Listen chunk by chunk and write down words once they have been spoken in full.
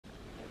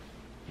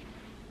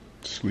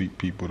sleep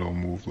people don't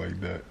move like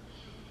that.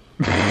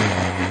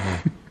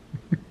 I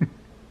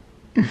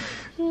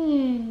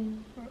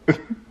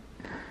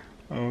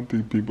don't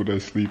think people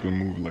that sleep and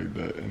move like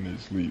that in their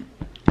sleep.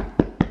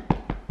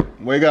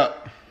 Wake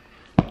up.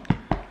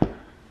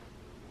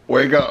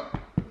 Wake up.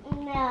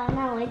 No, I'm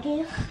not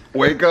waking.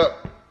 Wake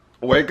up.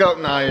 Wake up,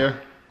 Naya.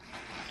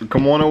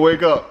 Come on and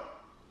wake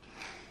up.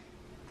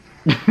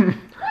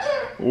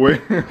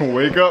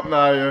 Wake up,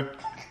 Naya.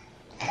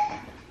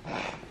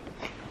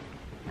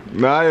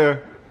 Naya.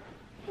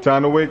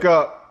 Time to wake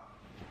up.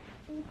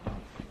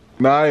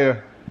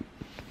 Naya.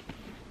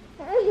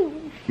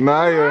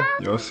 Naya.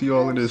 Y'all see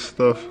all of this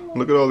stuff?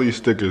 Look at all these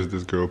stickers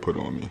this girl put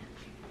on me.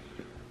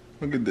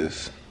 Look at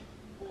this.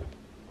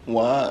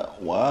 Why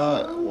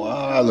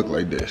I look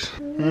like this?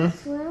 Hmm?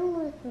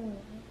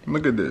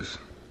 Look at this.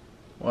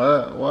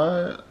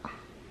 Why?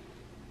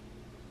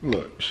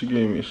 Look, she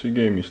gave me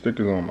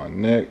stickers on my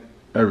neck,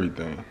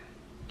 everything.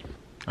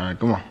 All right,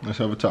 come on, let's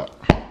have a talk.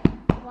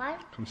 What?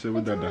 Come sit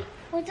with Dada.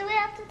 What do we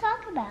have to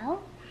talk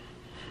about?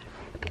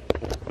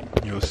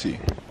 You'll see.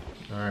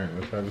 All right,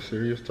 let's have a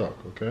serious talk,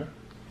 okay?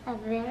 A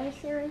very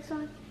serious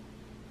one?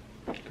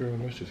 Girl,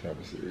 let's just have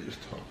a serious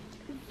talk.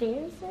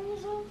 Very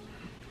serious one?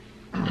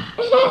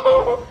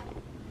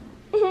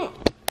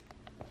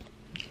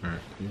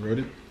 Alright, you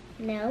ready?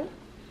 No.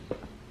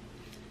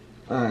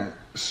 Alright,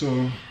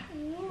 so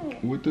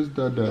what does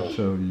Dada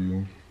tell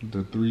you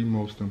the 3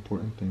 most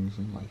important things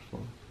in life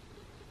are?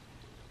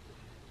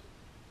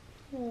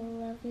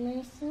 Love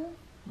myself,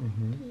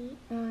 be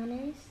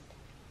honest,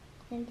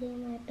 and do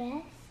my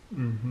best.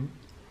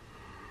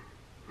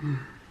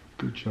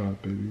 Good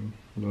job, baby.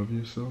 Love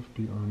yourself,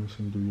 be honest,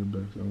 and do your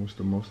best. And what's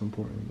the most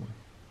important one?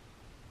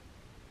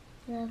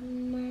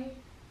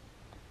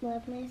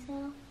 Love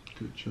myself.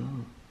 Good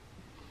job.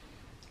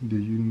 Do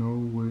you know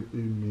what it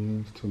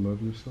means to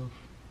love yourself?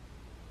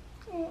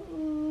 It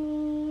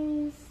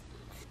means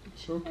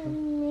It's okay. It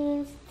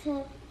means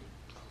to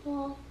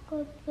talk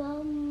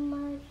about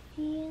my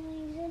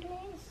feelings and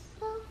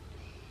myself,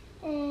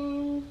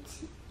 and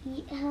to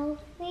eat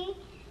healthy,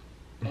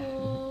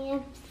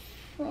 and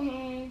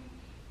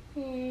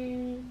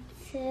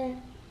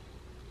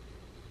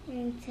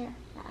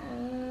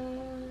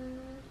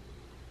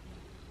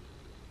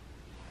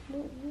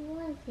what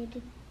was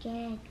it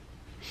again?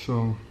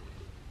 So,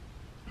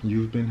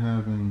 you've been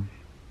having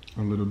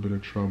a little bit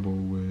of trouble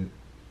with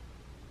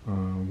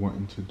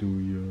wanting to do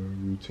your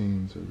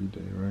routines every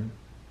day, right?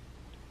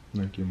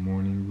 Like your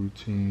morning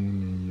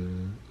routine and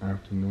your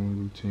afternoon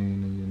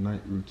routine and your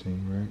night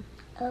routine, right?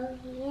 Oh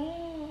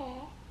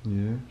yeah.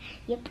 Yeah?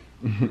 Yep.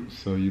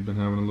 So you've been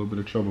having a little bit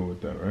of trouble with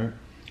that, right?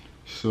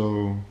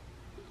 So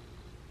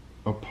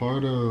a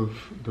part of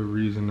the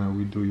reason that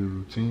we do your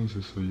routines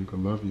is so you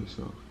can love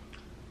yourself.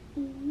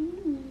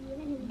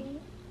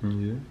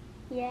 Yeah?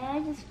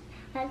 Yeah,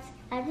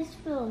 I just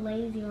feel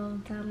lazy all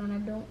the time, and I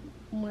don't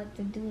want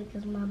to do it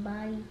because my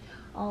body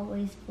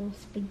always feels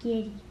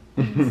spaghetti.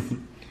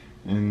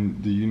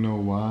 And do you know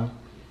why?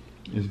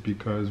 It's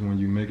because when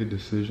you make a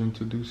decision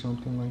to do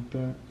something like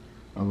that,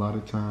 a lot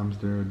of times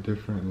there are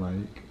different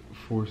like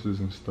forces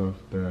and stuff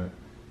that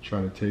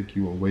try to take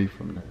you away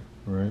from that,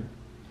 right?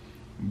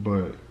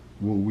 But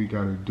what we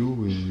gotta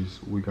do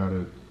is we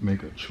gotta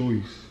make a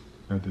choice,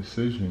 a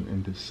decision,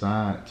 and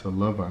decide to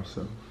love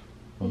ourselves,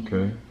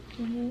 okay?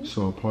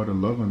 So a part of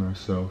loving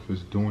ourselves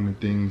is doing the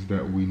things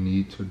that we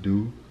need to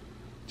do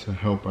to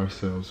help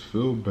ourselves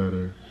feel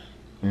better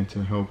and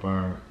to help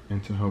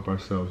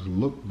ourselves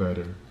look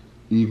better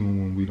even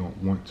when we don't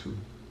want to.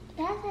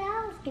 That's what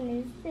I was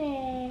gonna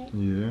say.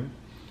 Yeah.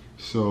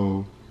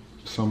 So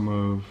some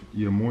of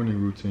your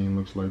morning routine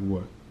looks like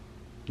what?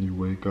 You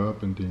wake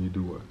up and then you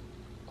do what?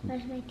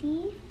 Brush my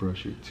teeth.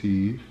 Brush your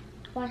teeth.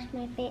 Wash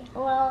my face.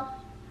 Well,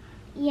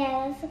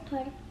 yeah, that's a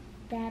part of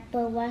that.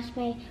 But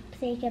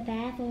take a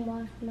bath and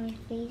wash my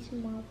face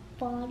and my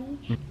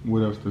body.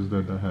 What else does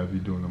that have you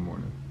do in the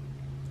morning?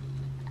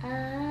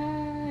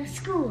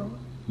 School.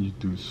 You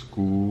do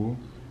school.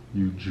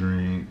 You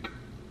drink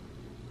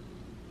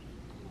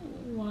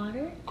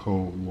Water.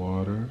 cold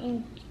water.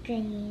 And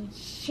green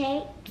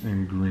shakes.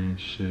 And green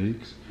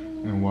shakes.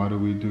 And why do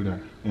we do that?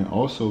 And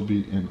also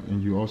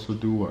and you also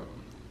do what?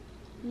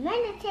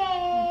 Meditate.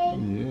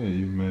 Yeah,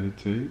 you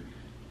meditate.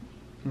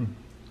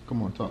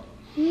 Come on, talk.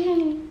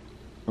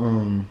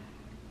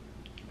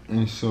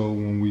 And so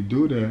when we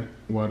do that,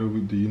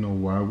 do you know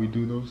why we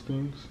do those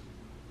things?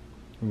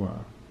 Why?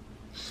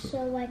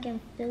 So I can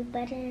feel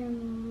better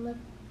and look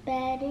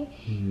better.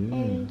 Yeah.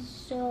 And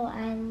so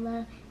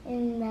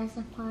and that's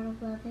a part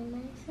of loving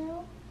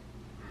myself.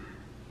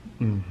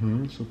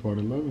 It's a part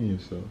of loving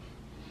yourself.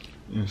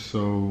 And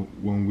so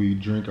when we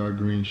drink our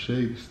green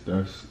shakes,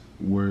 that's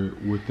where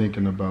we're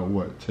thinking about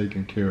what?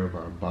 Taking care of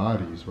our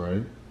bodies,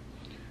 right?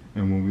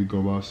 And when we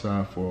go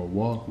outside for a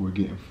walk, we're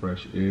getting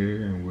fresh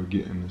air and we're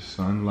getting the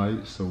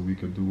sunlight so we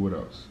could do what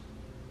else?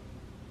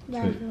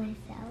 Love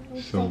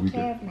myself. So take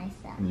care of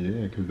myself.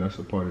 Yeah, because that's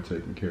a part of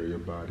taking care of your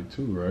body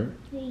too, right?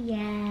 Yeah.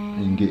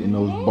 And getting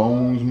those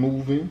bones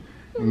moving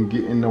and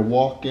getting the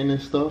walking and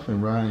stuff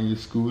and riding your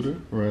scooter,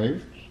 right?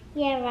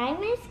 Yeah, ride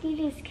my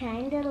scooter is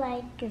kind of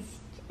like a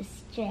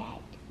stretch.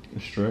 A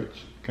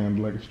stretch, kind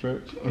of like a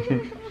stretch.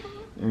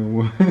 And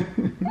what?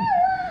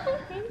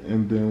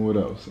 And then what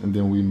else? And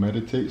then we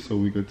meditate so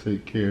we could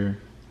take care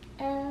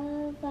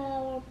Of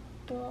our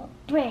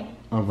brain.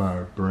 of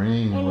our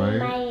brain, And right?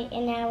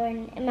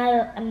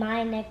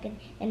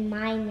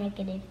 my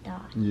negative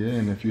thoughts. Yeah,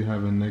 and if you're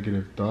having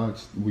negative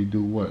thoughts, we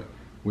do what?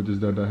 What does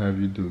that have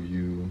you do?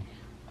 You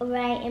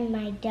Write in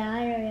my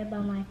diary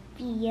about my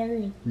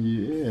feelings.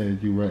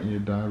 you write in your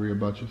diary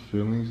about your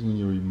feelings and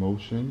your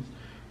emotions,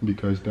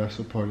 because that's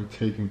a part of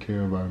taking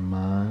care of our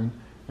mind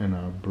and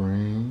our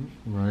brain,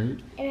 right?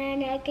 And our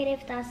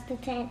negative thoughts to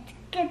turn to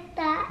good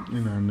thoughts.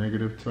 And our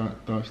negative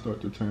thoughts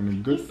start to turn to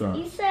good thoughts.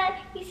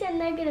 You said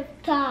negative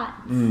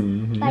thoughts.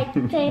 Mhm. Like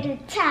potato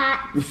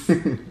tots.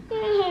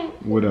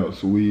 What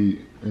else? We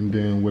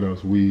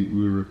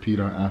repeat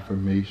our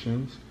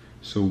affirmations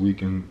so we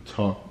can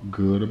talk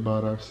good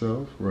about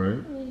ourselves,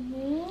 right?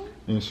 Mhm.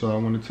 And so I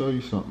want to tell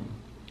you something.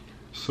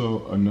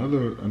 So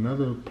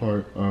another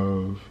part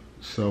of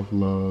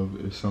self-love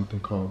is something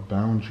called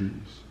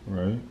boundaries,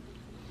 right?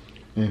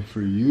 And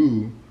for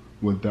you,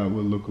 what that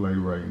would look like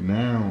right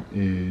now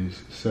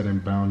is setting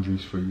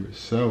boundaries for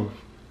yourself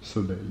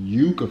so that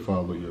you could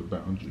follow your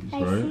boundaries,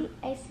 right?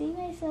 I see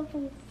myself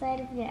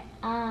inside of your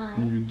eye.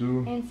 You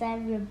do?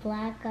 Inside of your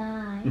black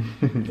eye.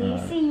 Do you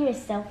see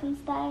yourself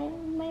inside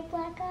of my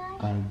black eye?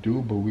 I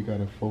do, but we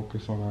gotta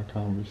focus on our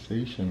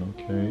conversation,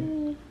 okay?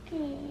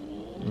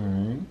 Okay.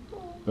 Alright?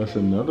 That's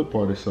another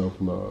part of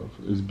self-love,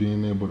 is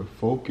being able to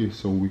focus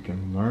so we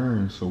can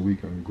learn, so we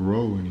can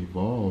grow and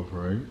evolve,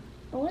 right?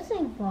 What's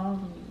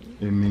evolving?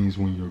 It means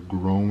when you're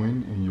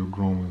growing and you're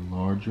growing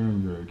larger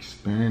and you're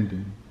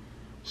expanding.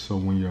 So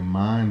when your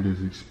mind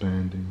is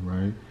expanding,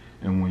 right?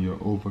 And when you're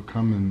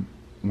overcoming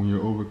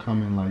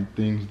like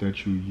things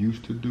that you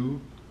used to do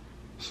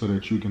so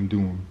that you can do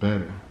them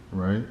better,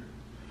 right?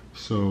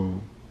 So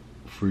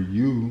for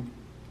you,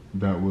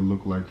 that would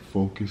look like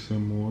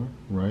focusing more,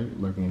 right?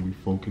 Like when we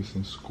focus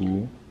in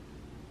school.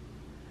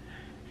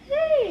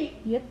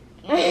 Yep.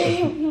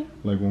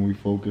 Like when we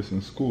focus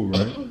in school,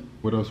 right?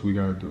 What else we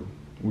gotta do?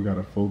 We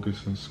gotta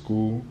focus in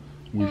school.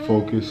 We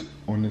focus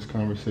on this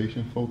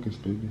conversation. Focus,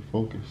 baby.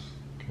 Focus.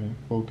 Okay?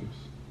 Focus.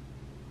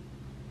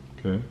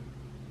 Okay?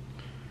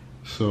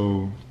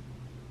 So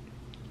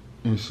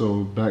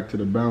back to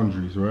the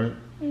boundaries, right?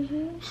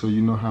 Mhm. So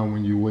you know how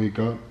when you wake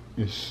up,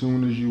 as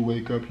soon as you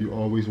wake up, you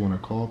always want to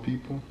call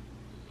people?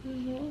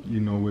 Mhm. You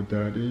know what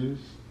that is?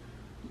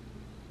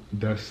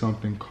 That's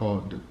something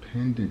called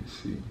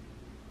dependency.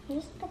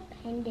 What's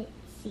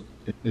dependency?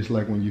 It's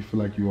like when you feel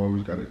like you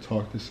always got to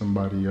talk to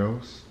somebody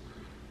else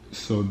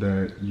so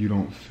that you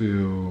don't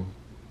feel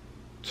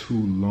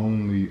too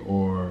lonely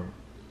or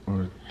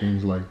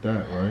things like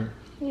that, right?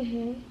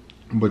 Mhm.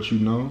 But you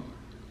know,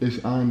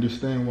 I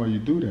understand why you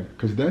do that,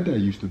 because Dad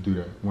used to do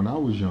that when I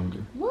was younger.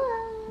 What?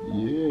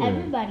 Yeah.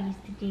 Everybody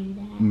used to do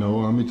that. No,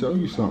 let me tell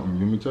you something. You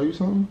want me to tell you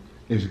something?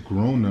 It's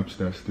grown-ups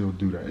that still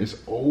do that. It's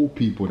old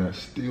people that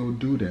still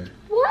do that.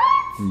 What?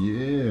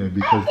 Yeah,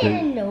 because I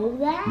didn't know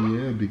that.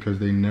 Yeah, because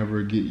they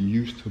never get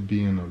used to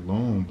being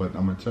alone. But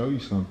I'm gonna tell you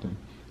something.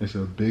 It's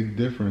a big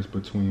difference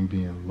between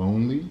being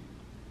lonely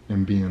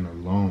and being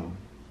alone.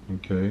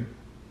 Okay?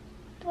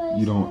 But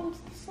You it don't-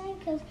 sounds the same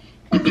because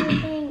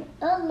you're being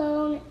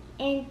alone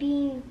and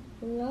being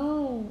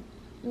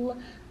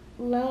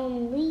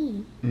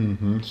lonely.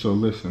 So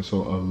listen.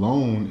 So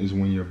alone is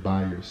when you're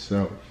by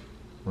yourself,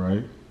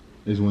 right?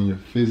 Is when you're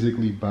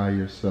physically by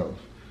yourself.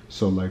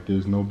 So like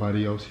there's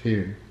nobody else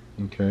here.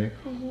 Okay?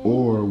 Mhm.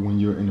 Or when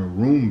you're in a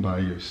room by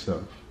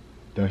yourself,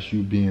 that's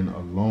you being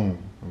alone,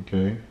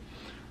 okay?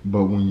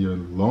 But when you're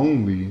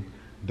lonely,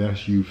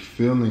 that's you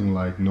feeling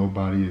like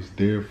nobody is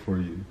there for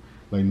you,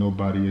 like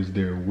nobody is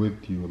there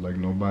with you, like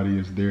nobody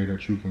is there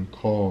that you can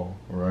call,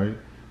 right?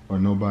 Or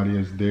nobody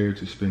is there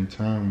to spend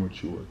time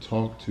with you or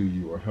talk to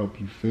you or help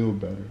you feel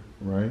better,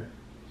 right?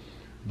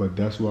 But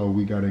that's why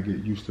we gotta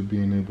get used to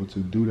being able to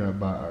do that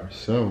by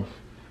ourselves,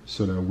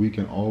 so that we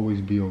can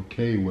always be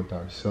okay with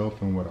ourselves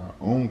and with our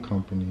own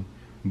company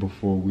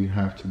before we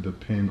have to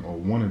depend or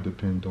want to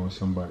depend on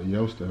somebody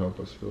else to help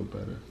us feel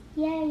better.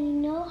 Yeah, you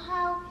know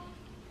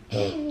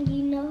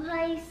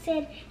how you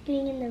said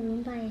being in the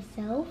room by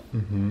yourself?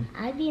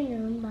 I'd be in the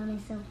room by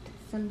myself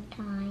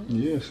sometimes.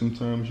 Yeah,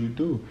 sometimes you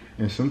do.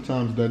 And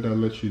sometimes that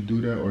lets you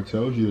do that or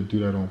tells you to do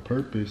that on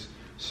purpose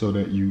so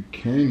that you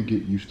can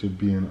get used to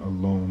being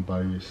alone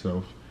by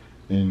yourself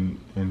and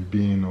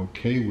being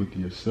okay with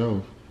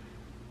yourself.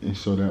 And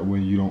so that way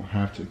you don't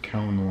have to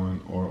count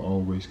on or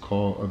always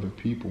call other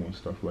people and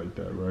stuff like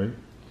that, right?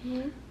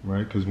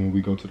 Right? Because when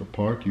we go to the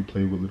park, you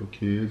play with little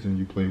kids and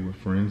you play with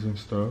friends and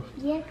stuff.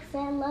 Yeah, because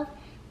I love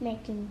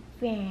making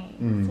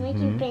friends.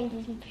 Making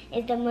friends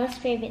is the most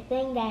favorite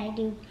thing that I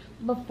do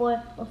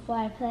before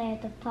I play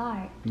at the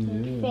park.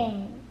 Make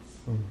friends.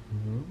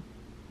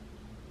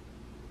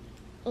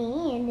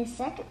 And the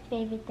second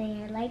favorite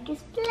thing I like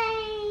is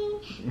playing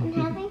and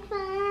having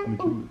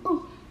fun.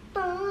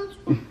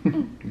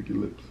 Lick your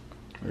lips.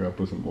 I gotta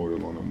put some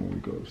oil on them when we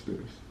go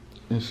upstairs.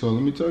 And so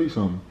let me tell you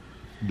something.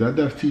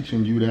 Dada's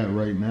teaching you that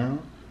right now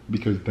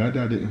because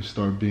Dada didn't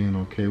start being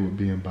okay with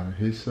being by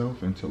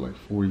himself until like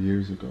 4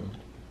 years ago,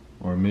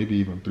 or maybe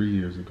even 3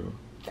 years ago,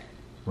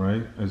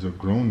 right? As a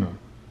grown up.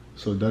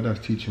 So Dada's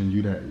teaching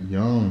you that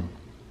young,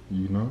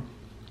 you know?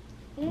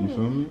 You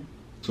feel me?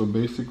 So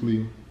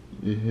basically,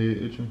 your hair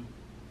itching.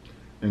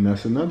 And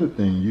that's another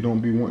thing. You don't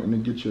be wanting to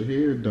get your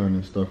hair done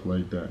and stuff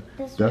like that.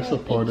 That's a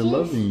part of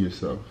loving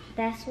yourself.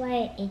 That's why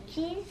it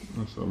itches?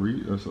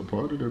 That's a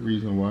part of the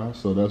reason why.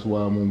 So that's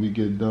why when we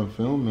get done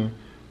filming,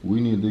 we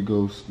need to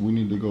go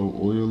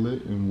oil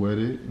it and wet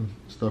it and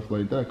stuff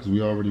like that because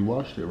we already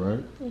washed it,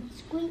 right? It's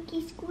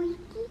squeaky, squeaky.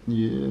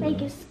 Yeah. Like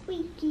a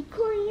squeaky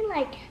clean,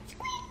 like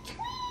squeak, squeak.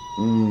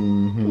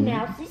 Mm-hmm.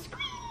 Mousy squeak.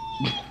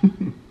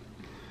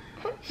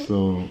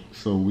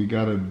 So we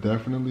gotta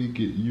definitely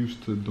get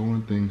used to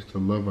doing things to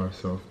love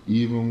ourselves,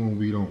 even when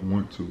we don't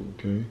want to.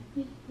 Okay.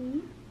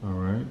 All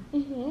right.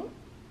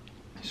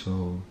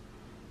 So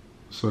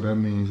that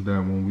means that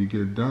when we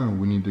get done,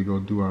 we need to go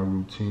do our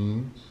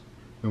routines,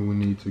 and we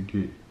need to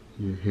get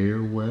your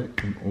hair wet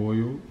and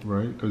oiled,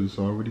 right? Because it's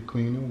already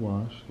clean and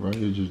washed, right?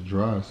 It's just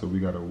dry, so we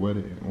gotta wet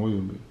it and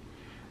oil it.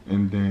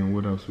 And then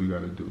what else we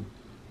gotta do?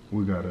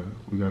 We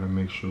gotta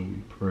make sure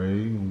we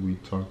pray and we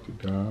talk to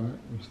God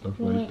and stuff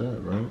like that,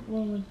 right?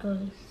 When we go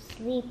to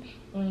sleep,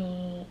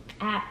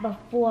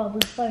 before we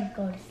first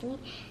go to sleep,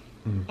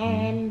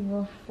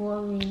 and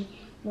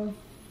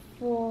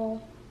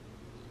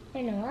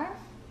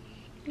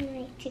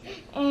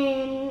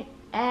and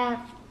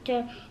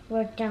after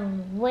we're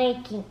done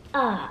waking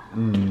up.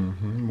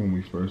 When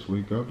we first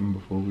wake up and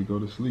before we go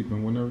to sleep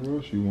and whenever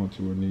else you want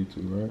to or need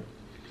to, right?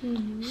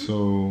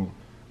 So.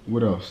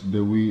 What else?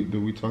 Did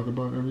we talk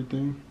about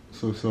everything?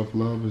 So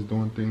self-love is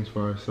doing things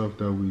for ourselves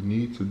that we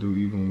need to do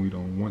even when we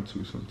don't want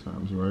to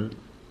sometimes, right?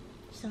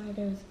 Sorry,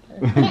 there was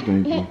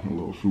Thank you. A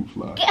little fruit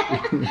fly.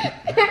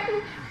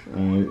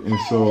 Alright,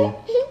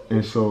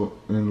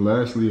 and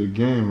lastly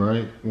again,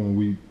 right, when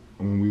we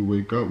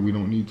wake up, we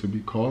don't need to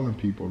be calling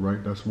people,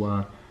 right? That's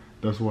why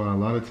a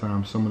lot of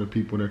times some of the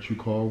people that you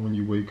call when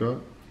you wake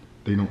up,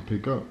 they don't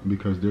pick up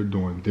because they're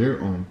doing their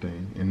own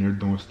thing and they're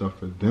doing stuff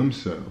for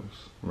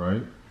themselves,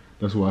 right?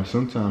 That's why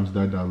sometimes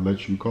Dada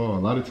lets you call. A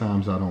lot of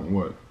times I don't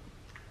what?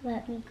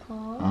 Let me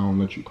call. I don't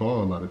let you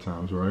call a lot of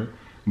times, right?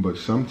 But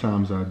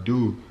sometimes I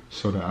do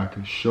so that I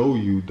can show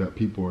you that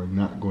people are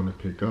not going to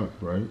pick up,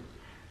 right?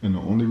 And the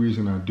only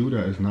reason I do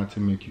that is not to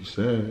make you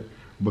sad,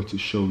 but to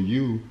show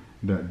you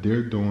that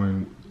they're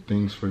doing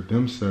things for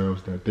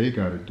themselves that they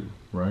got to do,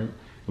 right?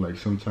 Like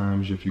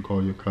sometimes if you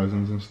call your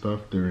cousins and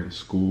stuff, they're in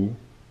school,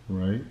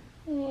 right?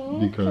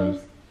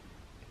 Because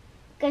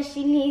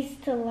she needs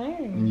to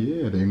learn.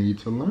 Yeah, they need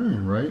to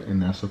learn, right?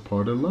 And that's a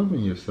part of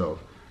loving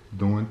yourself.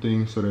 Doing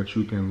things so that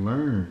you can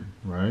learn,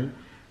 right?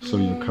 So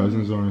your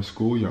cousins are in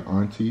school, your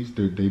aunties,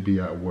 they be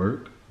at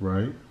work,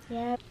 right?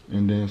 Yeah.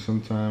 And then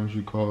sometimes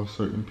you call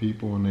certain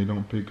people and they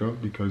don't pick up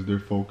because they're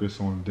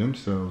focused on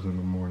themselves in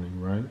the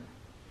morning, right?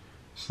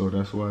 So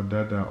that's why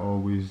Dada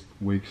always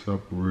wakes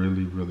up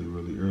really, really,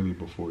 really early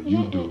before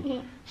you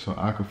do. So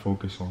I can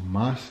focus on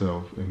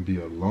myself and be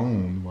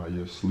alone while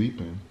you're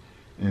sleeping.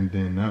 And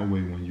then that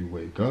way when you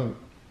wake up,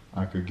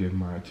 I could give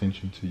my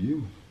attention to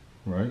you,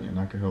 right? And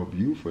I could help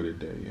you for the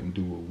day and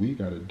do what we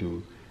gotta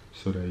do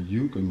so that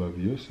you could love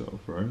yourself,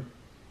 right?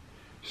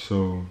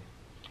 So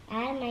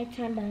I have my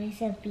time by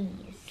myself being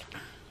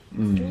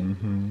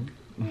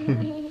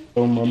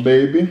So my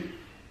baby,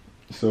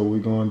 so we're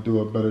gonna do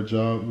a better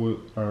job with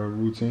our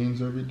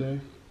routines every day?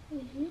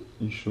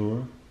 You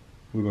sure?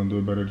 We're gonna do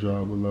a better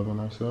job with loving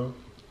ourselves?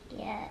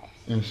 Yes.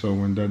 And so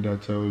when Dada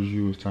tells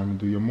you it's time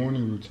to do your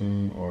morning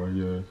routine or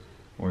your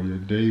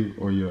day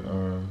or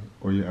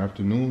your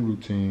afternoon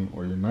routine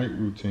or your night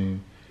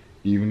routine,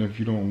 even if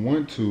you don't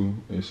want to,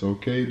 it's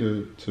okay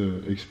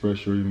to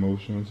express your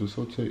emotions. It's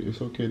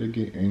okay to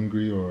get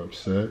angry or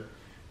upset,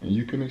 and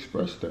you can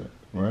express that,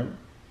 right?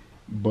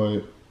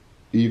 But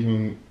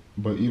even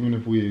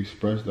if we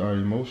express our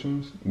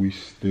emotions, we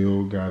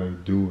still gotta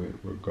do it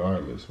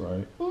regardless,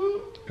 right?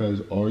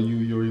 Because are you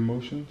your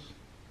emotions?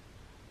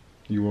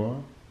 You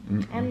are?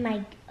 I'm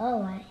like,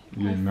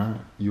 You're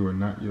not. You are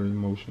not your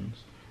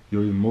emotions.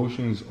 Your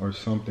emotions are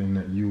something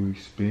that you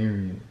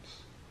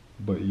experience,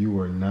 but you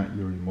are not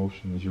your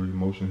emotions. Your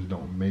emotions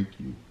don't make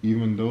you.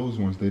 Even those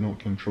ones, they don't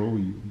control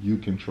you. You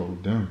control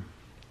them.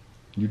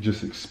 You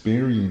just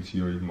experience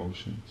your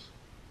emotions,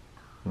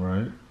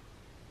 right?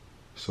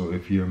 So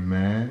if you're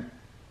mad,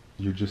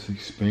 you're just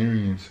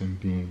experiencing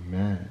being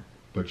mad,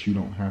 but you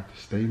don't have to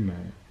stay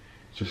mad.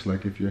 Just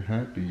like if you're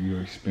happy,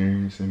 you're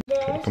experiencing.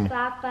 There's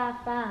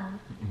 555.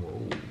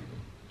 Whoa,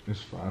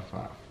 it's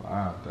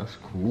 555. That's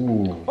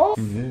cool. Oh.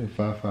 Yeah,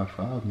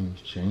 555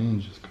 means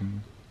change is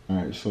coming. All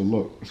right, so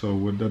look. So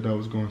what that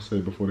was going to say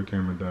before the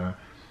camera died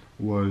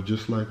was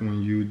just like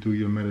when you do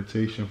your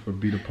meditation for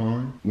be the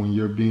pond. When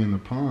you're being the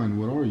pond,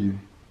 what are you?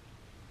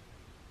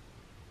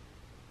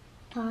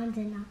 Pond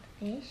and not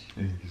the fish.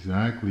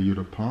 Exactly, you're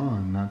the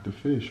pond, not the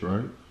fish,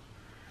 right?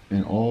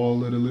 And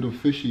all of the little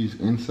fishies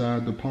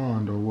inside the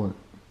pond are what?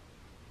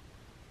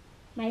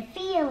 My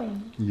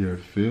feelings. Your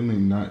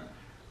feeling,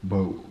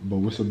 But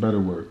what's a better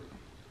word?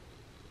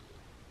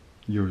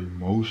 Your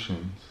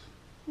emotions.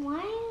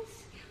 Why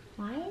is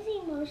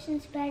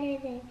emotions better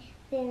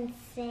than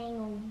saying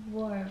a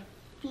word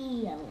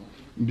feel?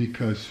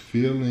 Because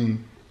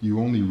feeling, you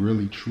only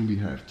really truly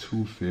have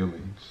two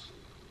feelings.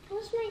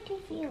 What's my two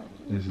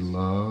feelings? It's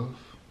love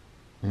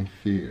and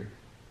fear.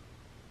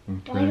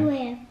 Okay? Why do I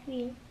have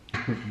fear?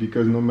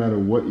 Because no matter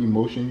what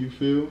emotion you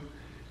feel,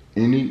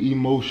 any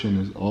emotion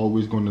is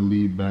always going to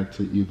lead back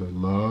to either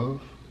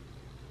love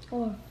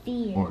or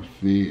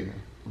fear.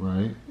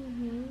 Right?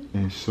 Mm-hmm.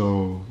 And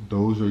so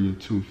those are your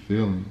two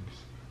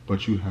feelings,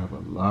 but you have a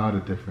lot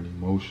of different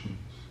emotions.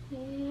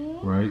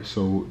 Mm-hmm. Right?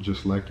 So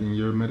just like in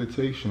your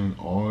meditation,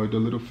 all the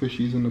little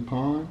fishies in the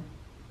pond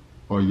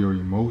are your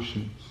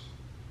emotions.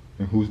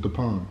 And who's the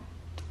pond?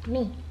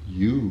 Me.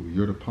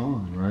 You're the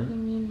pond, right?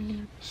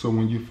 Mm-hmm. So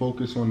when you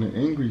focus on the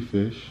angry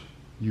fish,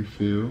 you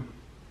feel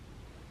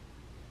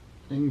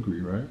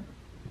angry, right?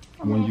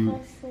 When I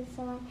focus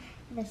on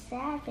the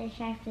sad fish,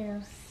 I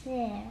feel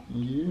sad.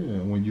 Yeah,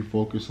 when you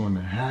focus on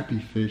the happy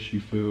fish, you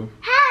feel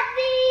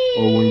happy.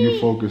 Or when you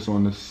focus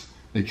on the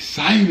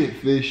excited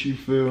fish, you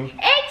feel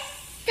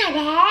excited.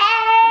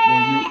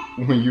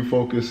 When you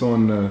focus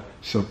on the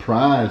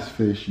surprised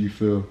fish, you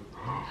feel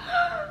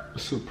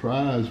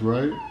surprised,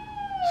 right?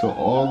 So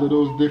all of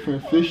those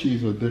different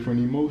fishies are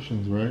different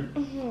emotions, right?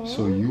 Mm-hmm.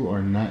 So you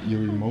are not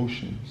your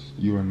emotions.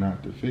 You are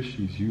not the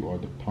fishies. You are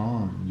the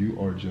pond. You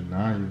are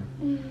Janaya.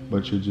 Mm-hmm.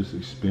 But you're just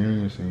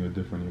experiencing your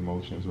different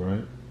emotions,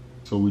 right?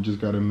 So we just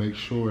got to make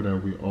sure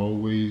that we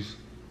always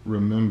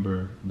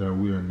remember that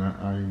we are not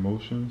our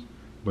emotions,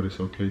 but it's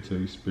okay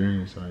to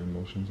experience our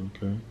emotions,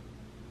 okay?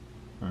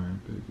 All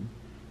right, baby.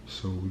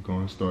 So we're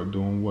going to start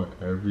doing what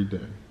every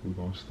day? We're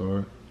going to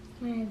start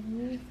my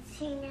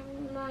routine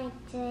and my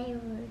day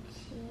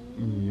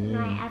routine, yeah.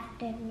 My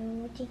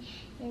afternoon routine,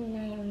 and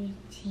night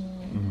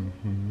routine.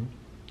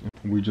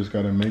 Mm-hmm. We just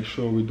got to make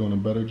sure we're doing a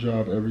better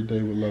job every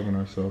day with loving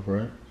ourselves,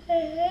 right?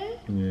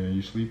 Mm-hmm. Yeah,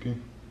 you sleepy?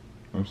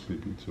 I'm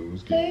sleepy too.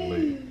 It's getting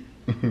late.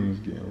 It's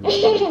getting late.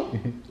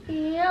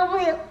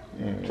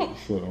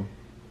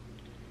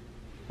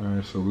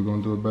 Alright, so we're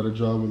going to do a better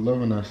job with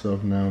loving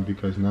ourselves now,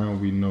 because now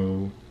we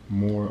know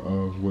more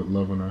of what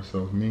loving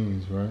ourselves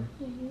means, right?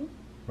 Mm-hmm.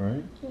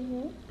 Right?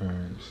 Mm-hmm.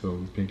 Alright,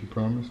 so pinky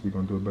promise we're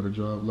going to do a better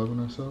job loving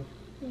ourselves?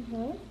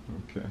 Mm-hmm.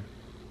 Okay.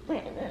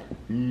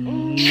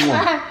 You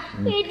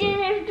did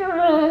it the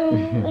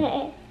wrong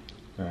way.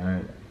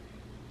 Alright.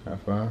 High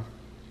five.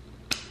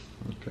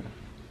 Okay.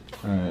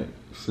 Alright.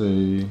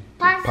 Say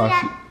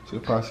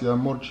paz y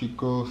amor,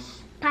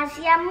 chicos. Paz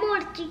y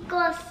amor,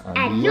 chicos.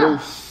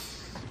 Adios.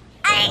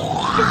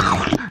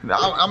 No,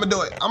 I'm gonna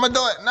do it.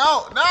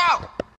 No.